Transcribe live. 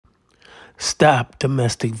Stop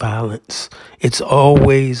domestic violence. It's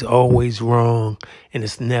always, always wrong, and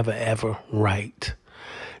it's never, ever right.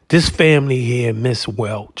 This family here, Miss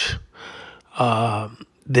Welch,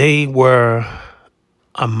 they were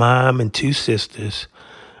a mom and two sisters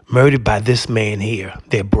murdered by this man here,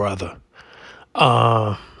 their brother. What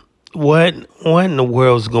in the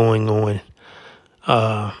world's going on?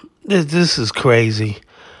 This is crazy.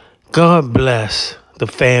 God bless the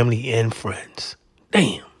family and friends.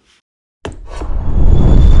 Damn.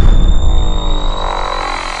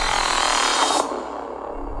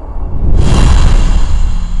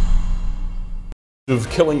 Of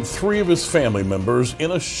killing 3 of his family members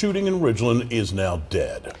in a shooting in Ridgeland is now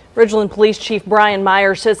dead. Ridgeland Police Chief Brian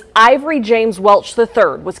Myers says Ivory James Welch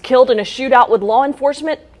III was killed in a shootout with law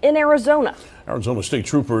enforcement in Arizona. Arizona state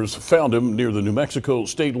troopers found him near the New Mexico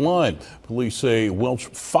state line. Police say Welch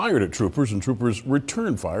fired at troopers and troopers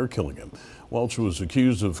returned fire, killing him. Welch was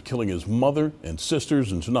accused of killing his mother and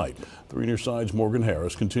sisters, and tonight, 3 News Side's Morgan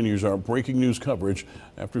Harris continues our breaking news coverage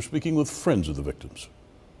after speaking with friends of the victims.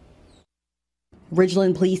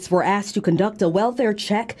 Ridgeland police were asked to conduct a welfare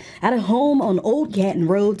check at a home on Old Canton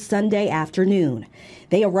Road Sunday afternoon.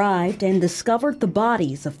 They arrived and discovered the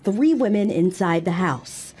bodies of 3 women inside the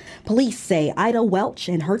house. Police say Ida Welch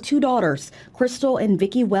and her 2 daughters, Crystal and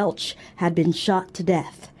Vicky Welch, had been shot to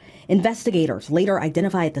death. Investigators later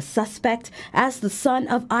identified the suspect as the son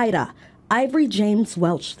of Ida, Ivory James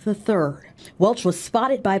Welch III. Welch was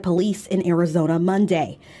spotted by police in Arizona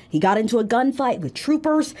Monday. He got into a gunfight with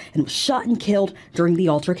troopers and was shot and killed during the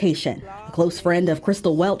altercation. A close friend of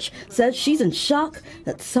Crystal Welch says she's in shock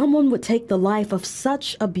that someone would take the life of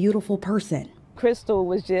such a beautiful person. Crystal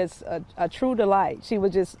was just a true delight. She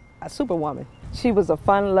was just a superwoman. She was a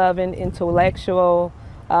fun-loving, intellectual,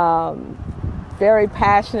 very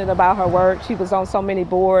passionate about her work. She was on so many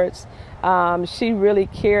boards. She really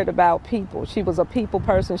cared about people. She was a people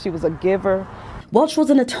person. She was a giver. Welch was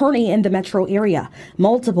an attorney in the metro area.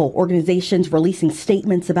 Multiple organizations releasing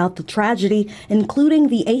statements about the tragedy, including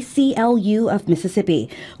the ACLU of Mississippi,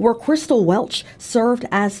 where Crystal Welch served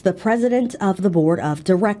as the president of the board of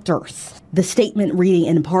directors. The statement reading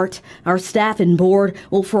in part, "Our staff and board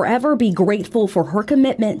will forever be grateful for her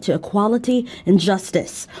commitment to equality and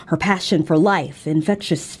justice. Her passion for life,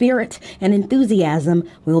 infectious spirit, and enthusiasm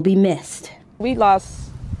will be missed." We lost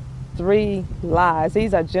 3 lives.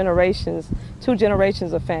 These are generations, 2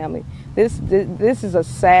 generations of family. This is a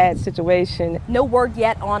sad situation. No word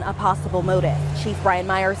yet on a possible motive. Chief Brian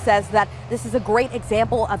Myers says that this is a great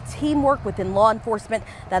example of teamwork within law enforcement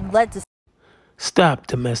that led to... Stop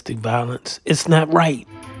domestic violence. It's not right.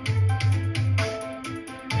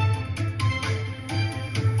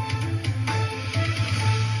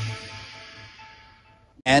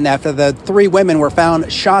 And after the 3 women were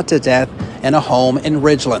found shot to death in a home in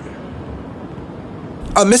Ridgeland.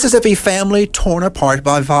 A Mississippi family torn apart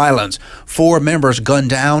by violence. 4 members gunned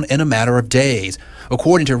down in a matter of days.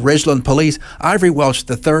 According to Ridgeland police, Ivory Welch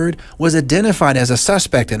III was identified as a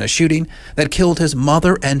suspect in a shooting that killed his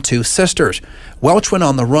mother and 2 sisters. Welch went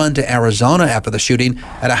on the run to Arizona after the shooting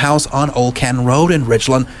at a house on Old Canton Road in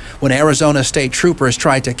Ridgeland. When Arizona state troopers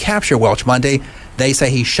tried to capture Welch Monday, they say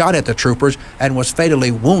he shot at the troopers and was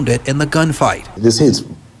fatally wounded in the gunfight. This hits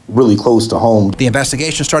really close to home. The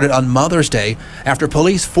investigation started on Mother's Day after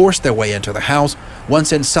police forced their way into the house.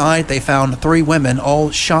 Once inside, they found 3 women all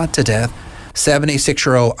shot to death.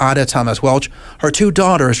 76-year-old Ida Thomas Welch, her 2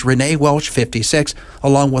 daughters, Renee Welch, 56,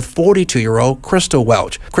 along with 42-year-old Crystal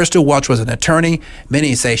Welch. Crystal Welch was an attorney.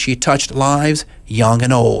 Many say she touched lives, young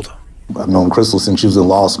and old. I've known Crystal since she was in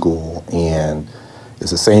law school, and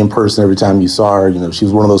it's the same person every time you saw her. You know, she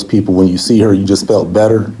was one of those people, when you see her, you just felt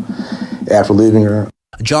better after leaving her.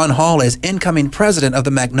 John Hall is incoming president of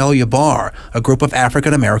the Magnolia Bar, a group of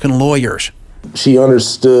African-American lawyers. She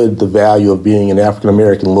understood the value of being an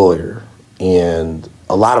African-American lawyer, and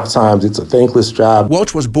a lot of times it's a thankless job.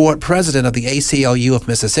 Welch was board president of the ACLU of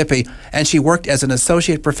Mississippi, and she worked as an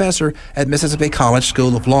associate professor at Mississippi College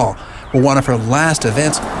School of Law, where one of her last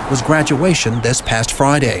events was graduation this past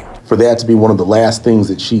Friday. For that to be one of the last things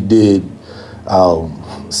that she did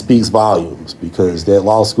speaks volumes, because that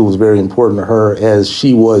law school was very important to her as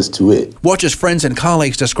she was to it. Welch's friends and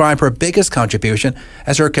colleagues describe her biggest contribution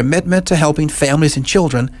as her commitment to helping families and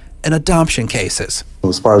children in adoption cases.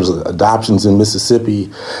 As far as adoptions in Mississippi,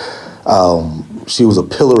 she was a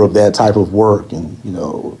pillar of that type of work, and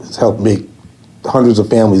has helped make hundreds of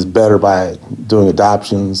families better by doing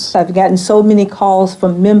adoptions. I've gotten so many calls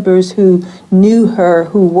from members who knew her,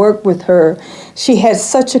 who worked with her. She had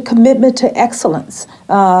such a commitment to excellence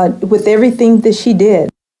with everything that she did.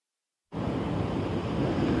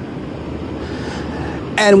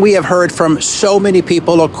 And we have heard from so many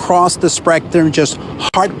people across the spectrum, just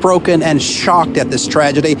heartbroken and shocked at this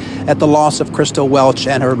tragedy, at the loss of Crystal Welch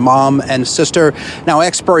and her mom and sister. Now,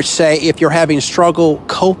 experts say if you're having struggle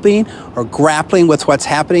coping or grappling with what's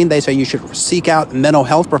happening, they say you should seek out mental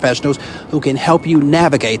health professionals who can help you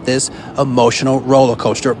navigate this emotional roller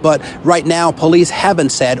coaster. But right now, police haven't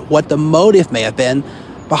said what the motive may have been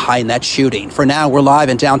behind that shooting. For now, we're live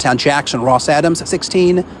in downtown Jackson. Ross Adams,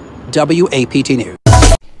 16 WAPT News.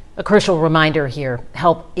 A crucial reminder here,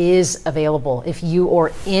 help is available. If you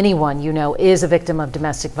or anyone you know is a victim of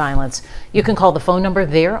domestic violence, you can call the phone number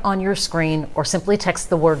there on your screen or simply text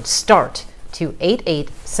the word START to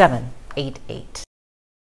 88788.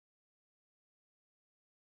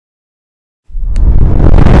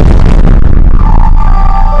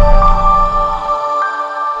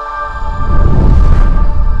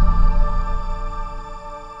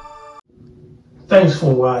 Thanks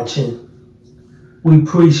for watching. We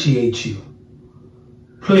appreciate you.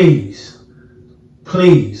 Please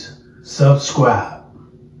subscribe.